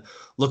 something to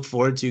look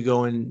forward to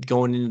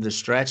going into the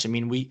stretch. I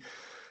mean, we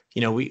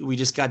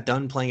just got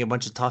done playing a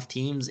bunch of tough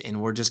teams,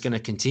 and we're just going to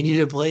continue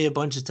to play a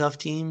bunch of tough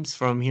teams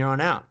from here on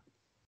out.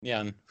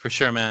 Yeah, for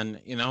sure, man.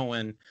 You know,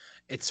 and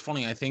it's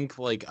funny. I think,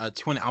 like,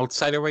 to an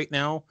outsider right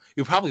now,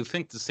 you probably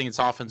think the Saints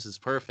offense is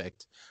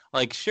perfect.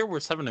 Like, sure, we're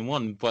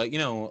 7-1, but, you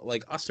know,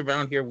 like, us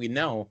around here, we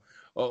know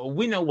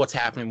what's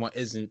happening, what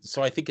isn't.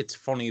 So I think it's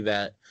funny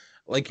that,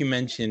 like you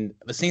mentioned,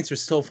 the Saints are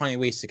still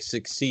finding ways to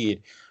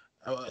succeed.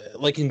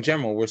 Like, in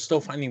general, we're still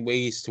finding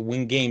ways to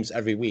win games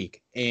every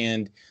week,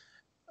 and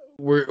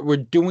we're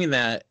doing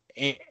that,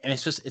 and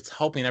it's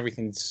helping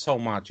everything so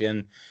much,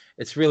 and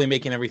it's really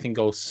making everything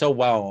go so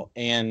well.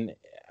 And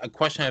a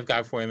question I've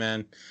got for you,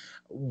 man: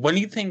 when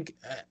do you think?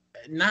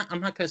 I'm not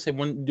going to say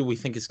when do we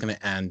think it's going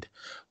to end,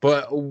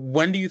 but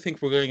when do you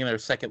think we're going to get our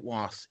second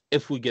loss,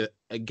 if we get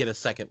a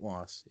second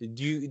loss?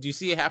 Do you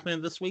see it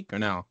happening this week or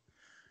no?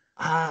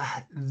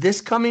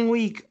 This coming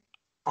week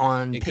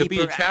on it could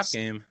be a trap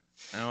game.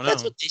 I don't know.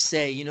 That's what they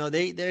say. You know,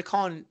 they're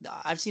calling.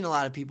 I've seen a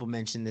lot of people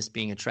mention this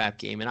being a trap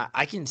game, and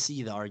I can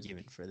see the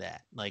argument for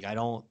that. Like, I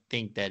don't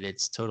think that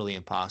it's totally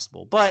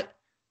impossible, but,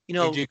 you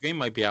know, AJ Green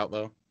might be out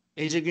though.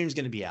 AJ Green's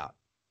going to be out.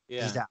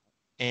 Yeah, he's out,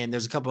 and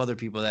there's a couple other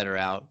people that are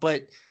out,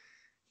 but.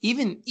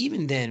 Even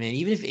then, man,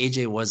 even if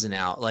AJ wasn't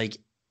out, like,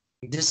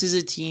 this is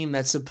a team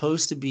that's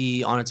supposed to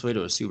be on its way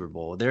to a Super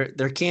Bowl. There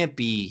can't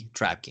be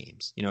trap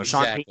games. You know,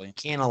 exactly. Sean Payton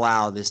can't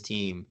allow this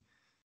team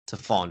to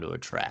fall into a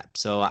trap.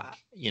 So,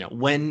 you know,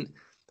 when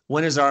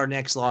is our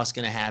next loss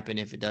going to happen,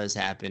 if it does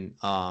happen?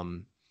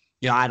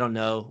 You know, I don't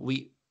know.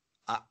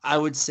 I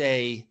would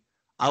say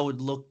I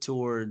would look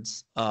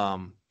towards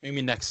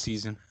maybe next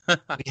season.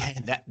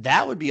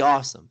 that would be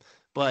awesome.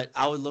 But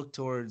I would look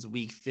towards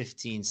week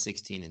 15,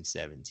 16, and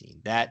 17.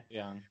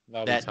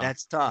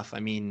 That's tough. I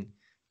mean,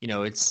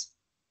 it's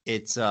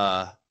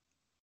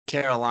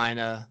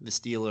Carolina, the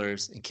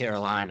Steelers, and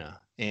Carolina,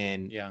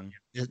 and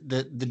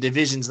the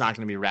division's not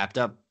going to be wrapped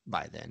up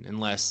by then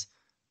unless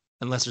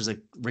there's a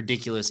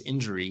ridiculous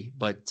injury.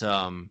 But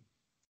that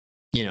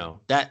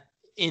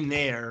in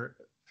there,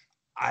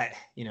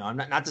 I'm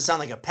not to sound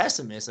like a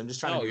pessimist. I'm just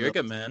trying to. Oh, you're a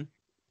good man.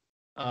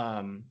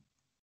 I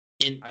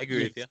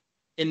agree with you.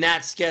 In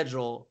that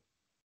schedule,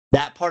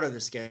 that part of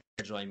the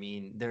schedule, I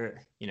mean,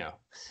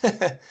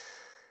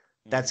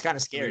 that's kind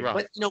of scary.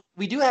 But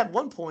we do have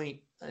one point,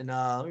 and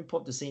let me pull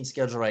up the Saints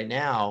schedule right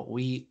now.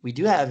 We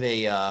do have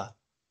a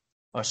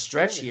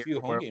stretch here. A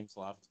few home games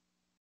left.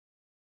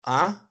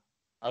 Huh?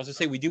 I was gonna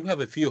say we do have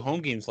a few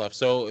home games left,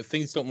 so if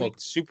things don't look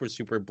super,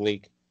 super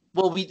bleak.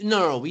 Well, we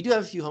do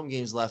have a few home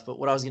games left, but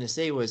what I was gonna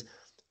say was,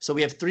 so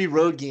we have 3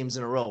 road games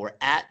in a row. We're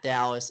at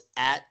Dallas,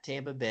 at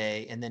Tampa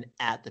Bay, and then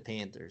at the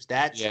Panthers.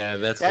 That's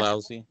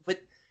lousy.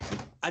 But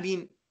I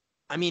mean,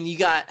 you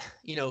got,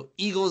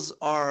 Eagles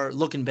are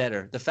looking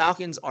better. The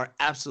Falcons are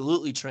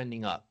absolutely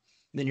trending up.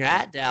 And then you're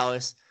at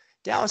Dallas.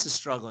 Dallas is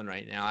struggling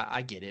right now.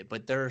 I get it,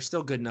 but they're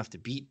still good enough to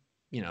beat,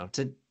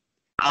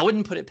 I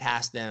wouldn't put it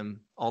past them.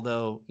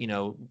 Although,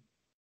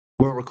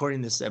 we're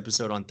recording this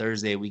episode on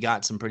Thursday. We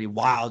got some pretty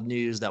wild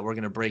news that we're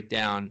going to break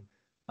down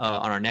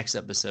on our next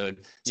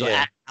episode. So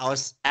at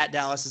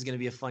Dallas is going to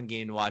be a fun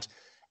game to watch.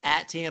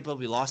 At Tampa,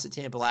 we lost at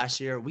Tampa last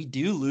year. We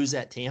do lose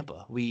at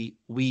Tampa. We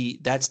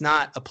that's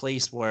not a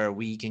place where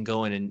we can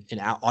go in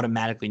and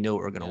automatically know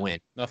we're going to win.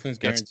 Nothing's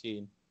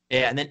guaranteed.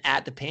 And then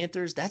at the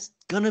Panthers, that's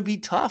going to be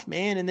tough,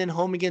 man. And then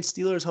home against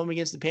Steelers, home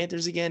against the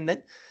Panthers again.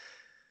 That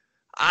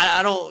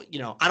I don't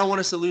want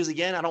us to lose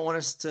again. I don't want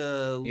us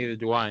to. Neither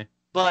do I.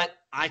 But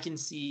I can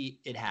see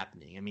it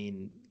happening. I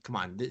mean, come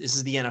on. This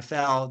is the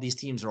NFL. These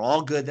teams are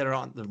all good that are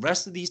on the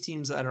rest of these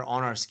teams that are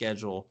on our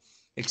schedule,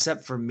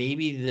 except for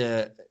maybe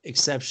the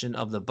exception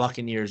of the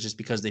Buccaneers, just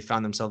because they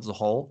found themselves a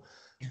hole.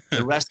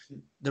 The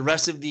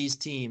rest of these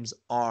teams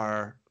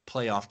are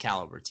playoff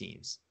caliber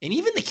teams, and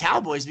even the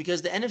Cowboys,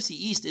 because the NFC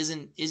East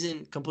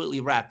isn't completely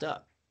wrapped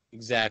up.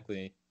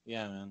 Exactly.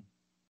 Yeah, man.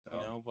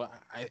 But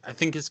I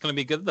think it's going to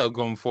be good though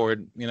going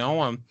forward.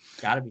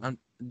 Gotta be. I'm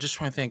just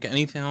trying to think.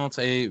 Anything else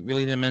I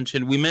really didn't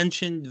mention? We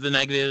mentioned the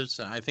negatives.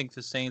 I think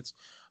the Saints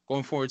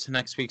going forward to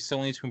next week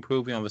still need to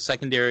improve. The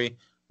secondary,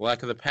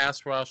 lack of the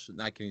pass rush,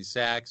 not getting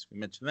sacks. We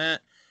mentioned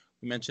that.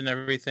 We mentioned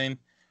everything.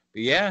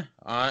 But yeah,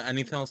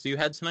 anything else you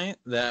had tonight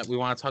that we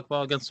want to talk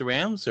about against the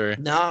Rams? Or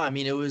no, I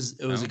mean it was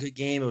a good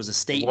game. It was a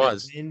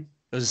statement win.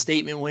 It was a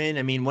statement win.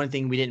 I mean, one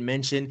thing we didn't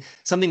mention,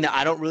 something that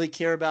I don't really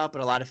care about,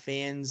 but a lot of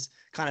fans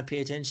kind of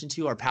pay attention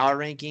to, are power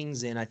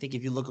rankings. And I think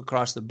if you look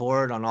across the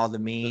board on all the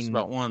main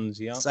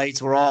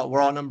sites, we're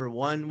all number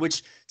 1,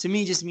 which to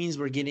me just means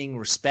we're getting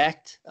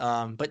respect.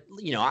 But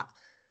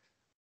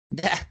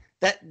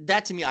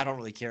that to me, I don't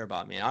really care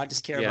about, man. I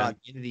just care about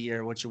the end of the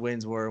year, what your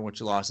wins were and what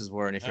your losses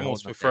were. And if you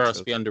almost prefer us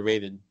to be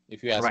underrated,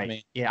 if you ask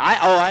me. Yeah,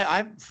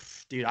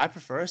 I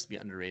prefer us to be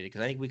underrated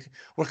because I think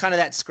we're kind of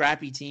that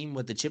scrappy team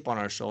with the chip on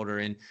our shoulder,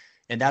 and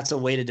that's a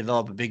way to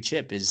develop a big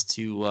chip is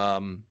to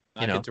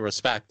not get the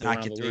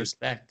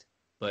respect.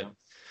 But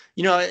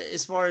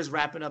as far as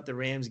wrapping up the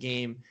Rams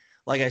game,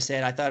 like I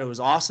said, I thought it was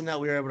awesome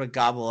that we were able to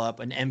gobble up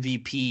an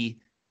MVP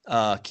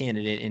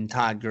candidate in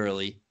Todd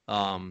Gurley.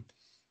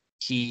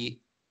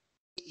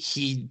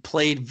 He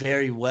played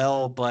very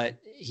well, but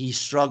he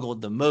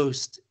struggled the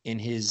most in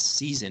his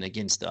season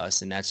against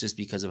us, and that's just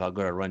because of how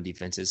good our run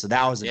defense is. So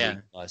that was a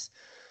big plus.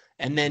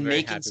 And then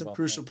making some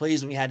crucial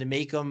plays when we had to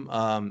make them.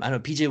 I know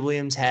P.J.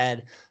 Williams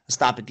had a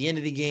stop at the end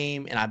of the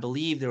game, and I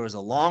believe there was a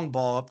long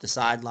ball up the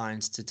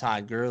sidelines to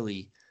Todd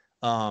Gurley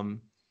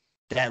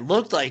that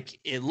looked like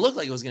it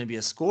was going to be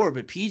a score,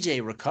 but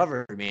P.J.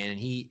 recovered, man, and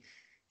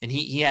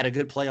he had a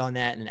good play on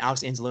that. And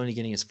Alex Anzalone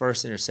getting his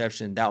first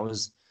interception, that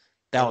was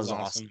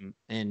awesome.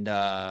 And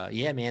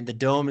man, the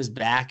dome is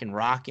back and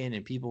rocking,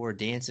 and people were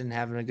dancing and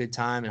having a good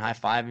time and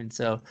high-fiving.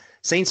 So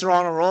Saints are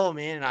on a roll,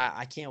 man, and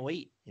I can't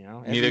wait.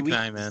 Neither can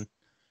I, man.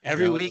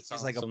 Every week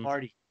is like a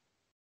party.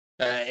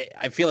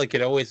 I feel like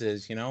it always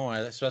is,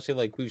 especially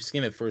like we've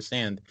seen it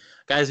firsthand.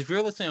 Guys, if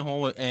you're listening at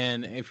home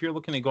and if you're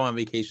looking to go on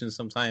vacation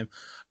sometime,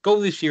 go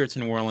this year to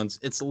New Orleans.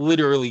 It's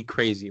literally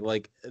crazy.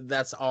 Like,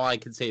 that's all I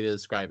can say to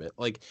describe it.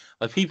 Like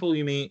people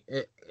you meet,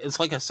 it's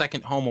like a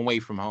second home away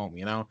from home,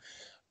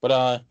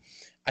 But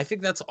I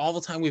think that's all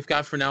the time we've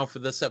got for now for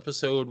this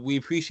episode. We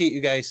appreciate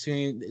you guys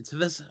tuning to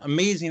this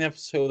amazing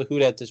episode of the Who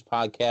Dat Dish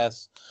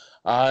podcast.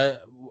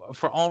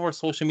 For all of our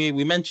social media,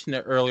 we mentioned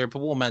it earlier, but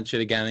we'll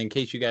mention it again in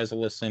case you guys are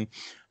listening.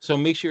 So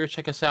make sure to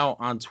check us out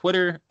on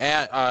Twitter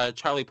at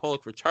Charlie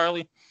Pollock for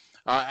Charlie.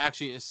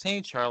 Actually, it's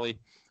Saint Charlie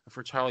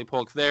for Charlie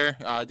Pollock there.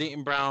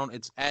 Dayton Brown,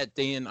 it's at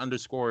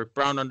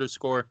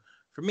Dayton_Brown_.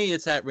 For me,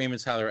 it's at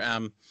Raymond Tyler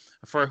M.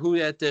 For Who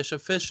Dat Dish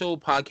official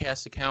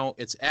podcast account,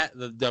 it's at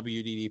the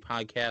WDD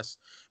podcast.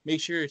 Make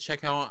sure to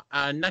check out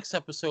next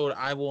episode.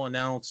 I will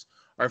announce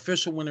our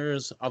official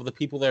winners of the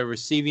people that are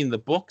receiving the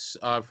books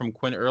from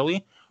Quinn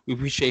Early. We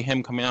appreciate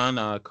him coming on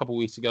a couple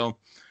weeks ago.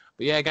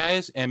 But yeah,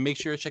 guys, and make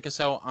sure to check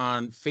us out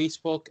on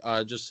Facebook.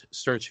 Just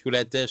search Who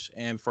Dat Dish.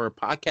 And for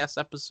podcast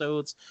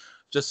episodes,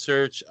 just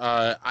search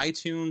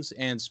iTunes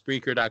and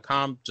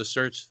Spreaker.com. Just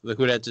search the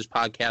Who Dat Dish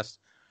podcast.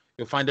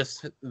 You'll find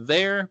us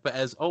there. But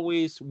as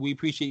always, we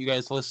appreciate you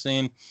guys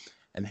listening.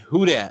 And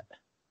who dat?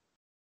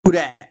 Who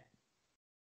dat?